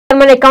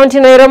Mane county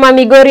noero ma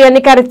Migori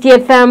ni kar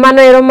thieth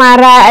manoero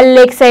mara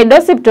Lakeside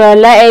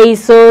Hospital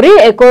Isori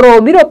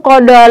koro biro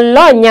kod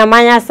lony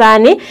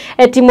manyasani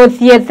timo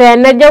thieth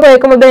ne jogo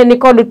eko mabende ni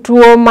kod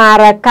tuo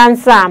mar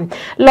kansa.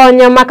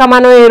 Lony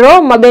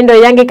makamanoero mabende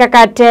yangi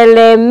kaka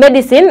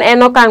telemedicine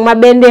en okang'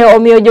 mabende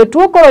omiyo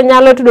jotuo koro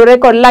nyalo tudore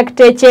kod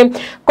lakteche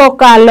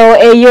kokalo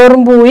yor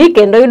mbui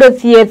kendo yudo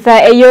thieth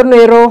yor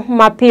noero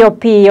mapiyo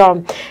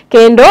piyo.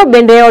 Kendo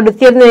bende od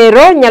thieth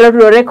noero nyalo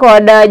tudore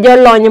kod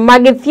jolony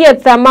mag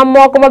thieth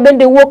mamoko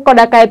mabende wuok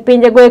koda ka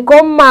pinjego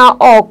eko ma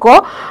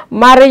oko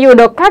mar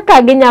yudo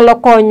kaka ginyalo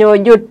konyo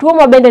jotuo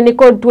mabende ni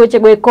kod tuoche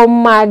go eko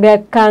mag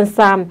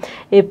kansa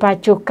e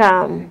pacho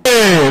ka.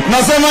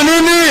 Nasema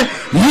nini?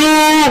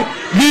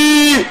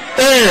 UDA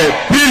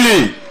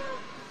pili.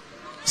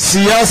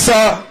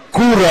 Siasa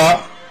kura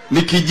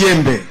ni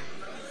kijembe.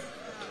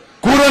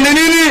 Kura ni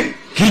nini?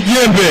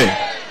 Kijembe.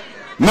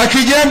 Na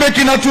kijembe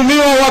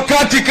kinatumiwa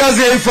wakati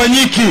kazi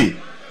haifanyiki.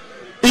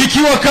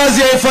 Ikiwa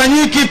kazi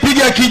haifanyiki,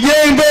 piga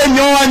kijembe,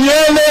 nyoa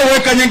nywele,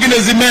 weka nyingine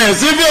zimee,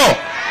 sivyo?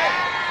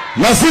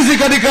 Na sisi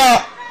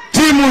katika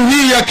timu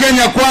hii ya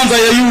Kenya Kwanza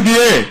ya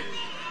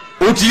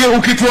UDA,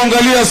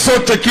 ukituangalia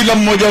sote, kila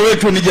mmoja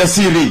wetu ni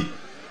jasiri.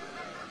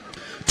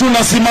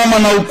 Tunasimama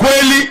na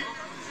ukweli,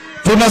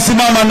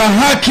 tunasimama na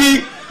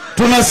haki,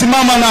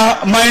 tunasimama na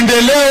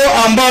maendeleo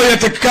ambayo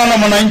yatakikana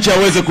mwananchi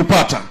aweze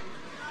kupata.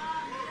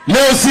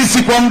 Leo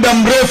sisi kwa muda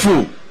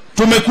mrefu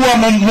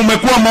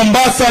mmekuwa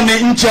Mombasa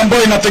ni nchi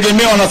ambayo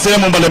inategemewa na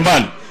sehemu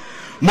mbalimbali.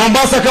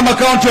 Mombasa kama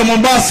kaunti ya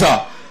Mombasa,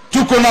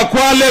 tuko na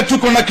Kwale,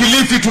 tuko na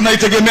Kilifi,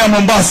 tunaitegemea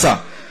Mombasa.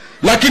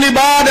 Lakini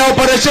baada ya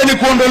operesheni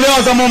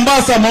kuondolewa za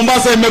Mombasa,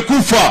 Mombasa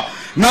imekufa.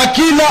 Na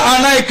kila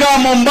anayekaa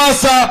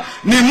Mombasa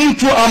ni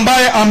mtu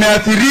ambaye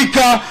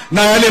ameathirika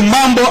na yale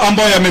mambo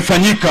ambayo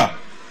yamefanyika.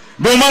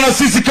 Ndio maana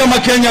sisi kama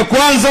Kenya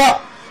Kwanza,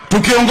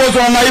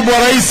 tukiongozwa na naibu wa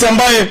rais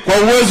ambaye kwa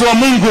uwezo wa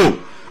Mungu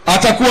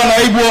atakuwa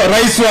naibu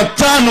rais wa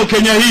 5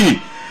 Kenya hii,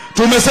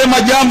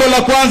 tumesema jambo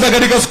la kwanza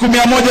katika siku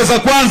 100 za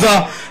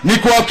kwanza ni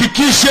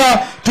kuhakikisha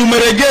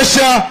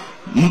tumeregesha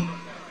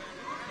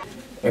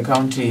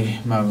county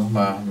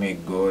ma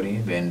Migori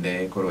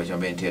bende koro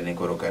chambenti ni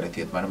koro kar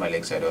thieth mar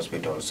Lakeside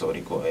Hospital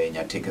Sori ko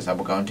Nyatike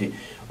sub county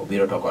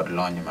obiro to kod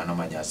lony mano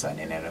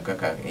Manyasani neno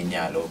kaka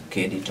inyalo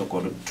kedi to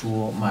kod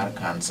tuo mar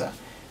kansa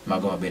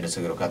mago mabende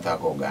segero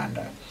kathako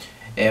oganda.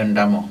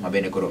 Ndamo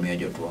mabende koro miyo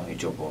jotuo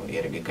ichopo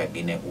yergi ka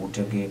gine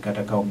utegi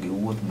kata ka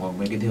giwuoth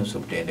mondo gidhi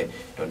osuptende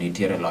to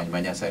nitiere lony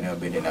Manyasani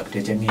mabende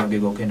lakteche ng'iyo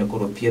gigo kendo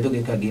koro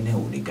thiedhogi ka gine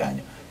udi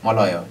kanyo.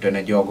 Moloyo to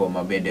ne jogo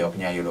mabende ok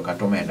nyal yudo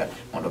kata omenda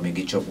mondo mi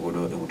gichop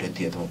godo e ute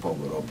thieth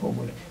mopogore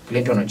opogore.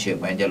 Clinton Ochieng'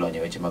 ma en jalony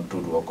e weche mag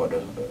tudruok kod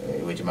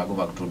weche mag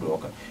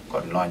tudruok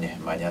kod lony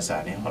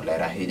Manyasani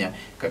olero ahinya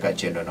kaka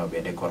chenro no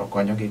bende koro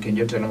konyogi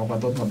kendo jotelo moko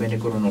mathoth mabende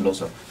koro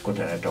noloso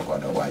kotene to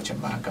kod wach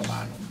ma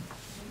kamano.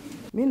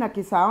 Mimi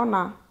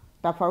nakisaona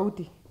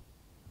tofauti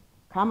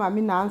kama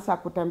mimi naanza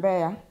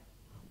kutembea.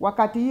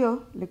 Wakati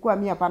hiyo nilikuwa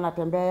mimi hapana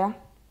tembea.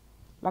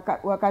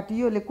 Wakati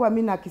hiyo nilikuwa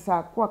mimi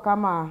nakisakuwa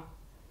kama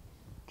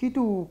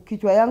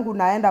kichwa yangu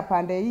naenda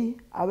pande hii,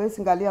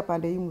 hawezi angalia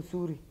pande hii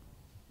mzuri.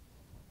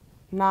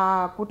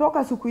 Na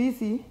kutoka siku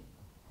hizi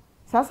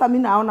sasa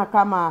mimi naona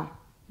kama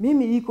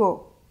mimi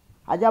iko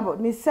ajabu.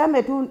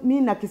 Niseme tu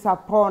mimi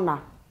nakisapona.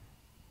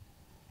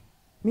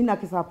 Mimi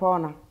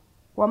nakisapona.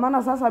 Kwa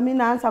maana sasa mimi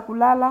naanza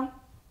kulala,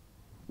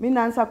 mimi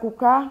naanza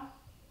kukaa.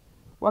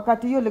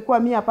 Wakati hiyo nilikuwa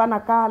mimi hapana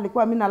kaa,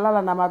 nilikuwa mimi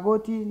nalala na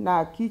magoti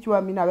na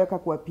kichwa mimi naweka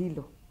kwa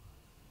pilo.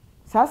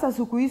 Sasa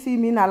siku hizi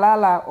mimi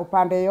nalala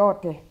upande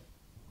yote.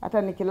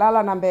 Hata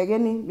nikilala na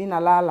mbegeni mimi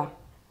nalala.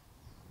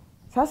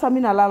 Sasa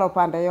mimi nalala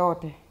upande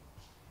yote.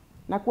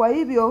 Na kwa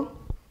hivyo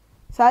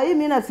saa hii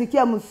mimi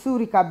nasikia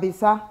mzuri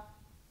kabisa.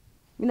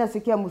 Mimi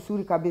nasikia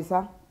mzuri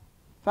kabisa.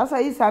 Sasa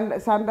hii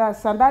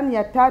sandani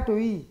ya 3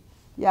 hii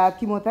ya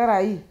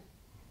chemotherapy hii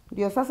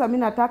ndio sasa mimi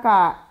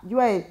nataka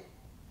jua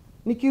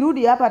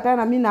nikirudi hapa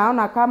tena mimi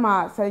naona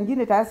kama saa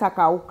nyingine taweza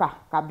kauka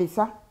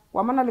kabisa.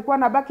 Kwa maana nilikuwa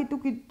nabaki tu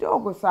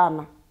kidogo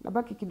sana.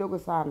 Nabaki kidogo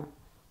sana.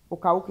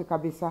 Ukauke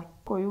kabisa.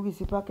 Kwa yugi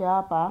sipake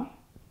hapa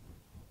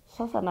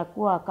sasa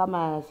nakuwa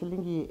kama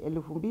shilingi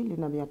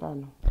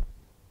 2,500.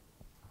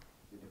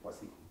 Kwa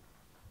siku.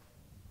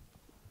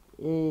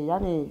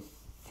 Yani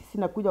sisi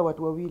nakuja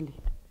watu wawili.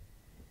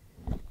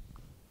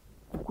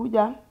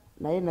 Kukuja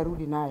na yeye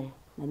narudi naye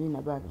na mimi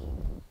nabaki.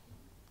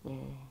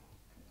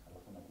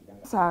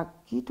 Sasa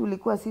kitu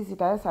ilikuwa sisi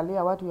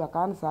taesalia watu ya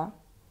kansa.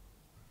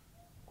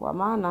 Kwa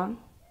maana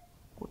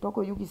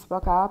kutoka yugi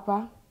sipaka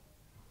hapa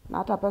na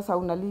hata pesa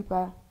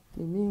unalipa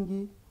ni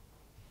mingi.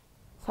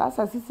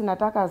 Sasa sisi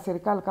nataka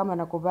serikali kama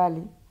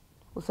nakubali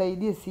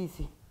usaidie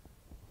sisi.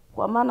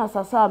 Kwa maana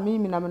sasa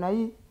mimi namna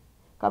hii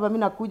kama mimi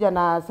nakuja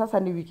na sasa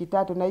ni wiki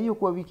 3 na hiyo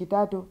kwa wiki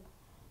 3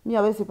 mimi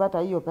hawezi pata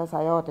hiyo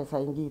pesa yote saa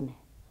nyingine.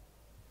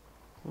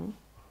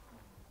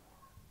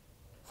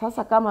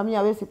 Sasa kama mimi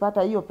hawezi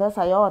pata hiyo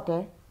pesa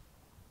yote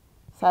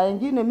saa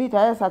nyingine mimi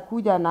taweza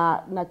kuja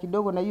na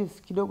kidogo na hiyo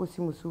kidogo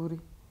si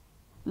mzuri.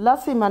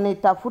 Lazima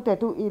nitafute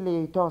tu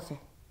ile itose.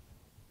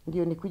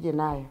 Ndio nikuje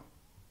nayo.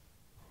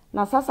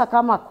 Na sasa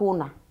kama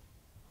kuna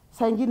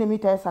saa ingine mimi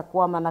nitaweza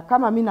kuama, na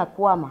kama mimi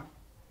nakuama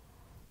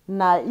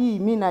na hii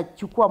mimi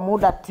nachukua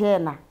muda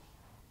tena,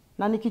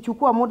 na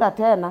nikichukua muda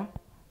tena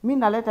mimi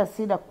naleta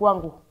shida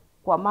kwangu,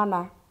 kwa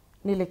maana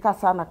nilikaa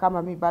sana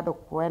kama mimi bado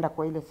kuenda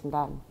kwa ile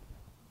sindano.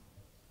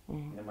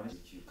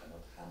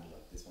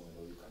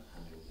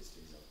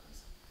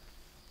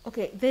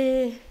 Okay,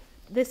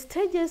 the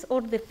stages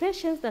or the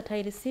patients that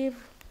I receive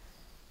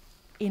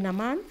in a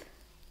month,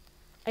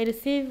 I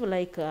receive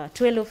like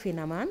 12 in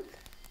a month,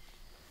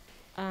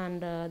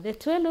 and the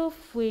 12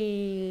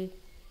 we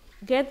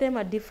get them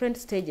at different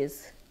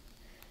stages.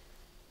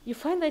 You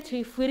find that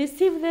if we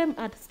receive them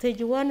at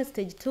stage 1,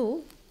 stage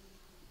 2,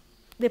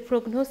 the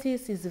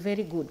prognosis is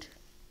very good.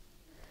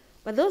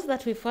 But those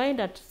that we find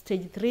at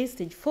stage 3,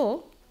 stage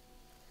 4,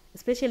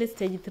 especially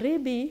stage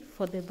 3B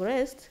for the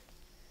breast,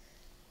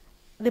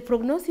 the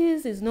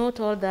prognosis is not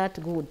all that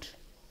good.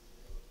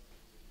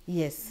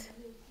 Yes.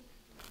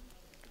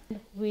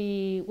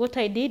 What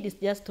I did is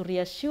just to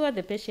reassure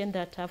the patient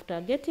that after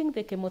getting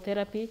the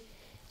chemotherapy,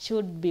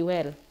 should be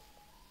well.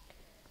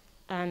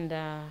 And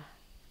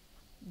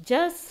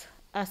just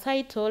as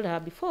I told her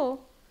before,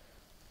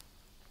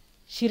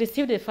 she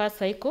received the first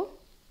cycle,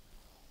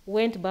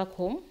 went back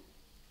home.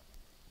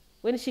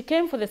 When she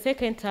came for the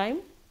second time,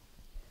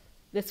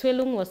 the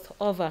swelling was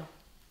over.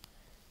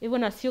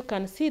 Even as you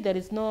can see, there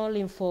is no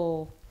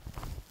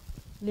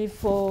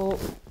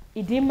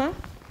lymphoedema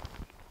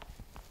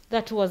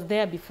that was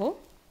there before.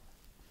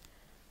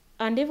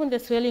 And even the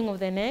swelling of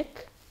the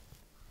neck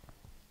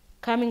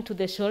coming to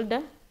the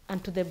shoulder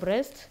and to the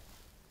breast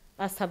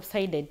has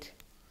subsided,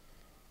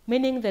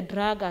 meaning the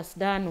drug has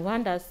done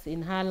wonders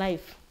in her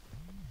life.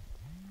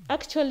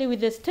 Actually, with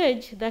the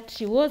stage that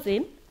she was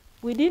in,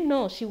 we didn't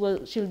know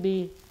she'll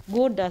be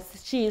good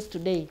as she is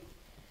today.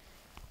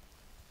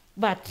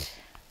 But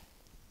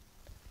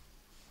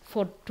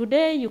for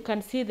today, you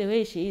can see the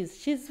way she is.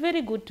 She's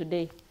very good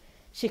today.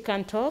 She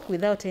can talk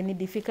without any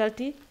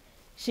difficulty.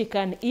 She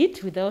can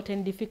eat without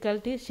any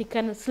difficulty. She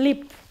can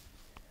sleep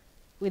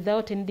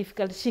without any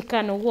difficulty. She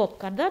can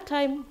walk. At that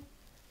time,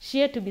 she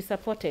had to be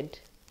supported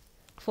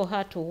for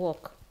her to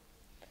walk.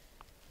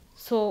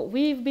 So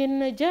we've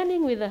been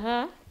journeying with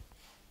her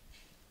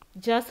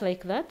just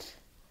like that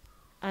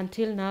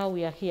until now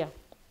we are here.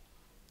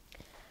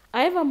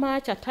 However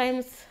much at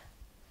times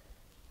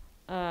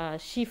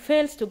she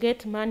fails to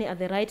get money at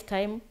the right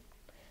time,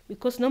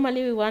 because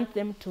normally we want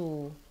them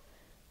to,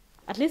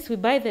 at least we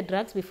buy the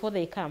drugs before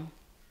they come.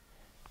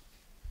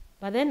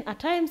 But then at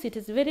times it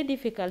is very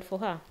difficult for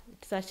her.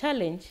 It's a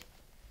challenge.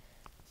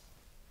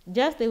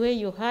 Just the way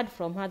you heard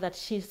from her that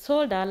she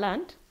sold her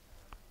land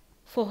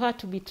for her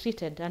to be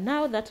treated. And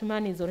now that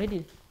money is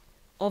already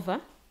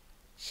over,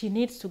 she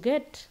needs to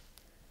get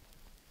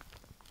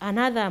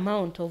another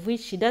amount of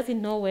which she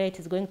doesn't know where it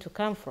is going to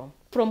come from.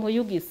 From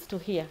Oyugis to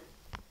here,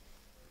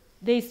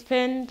 they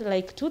spend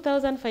like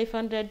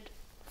 2,500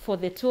 for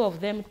the two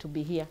of them to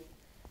be here.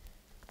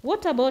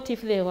 What about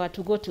if they were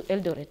to go to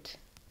Eldoret?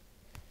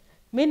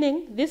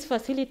 Meaning this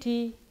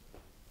facility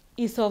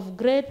is of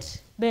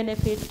great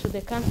benefit to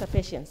the cancer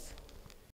patients.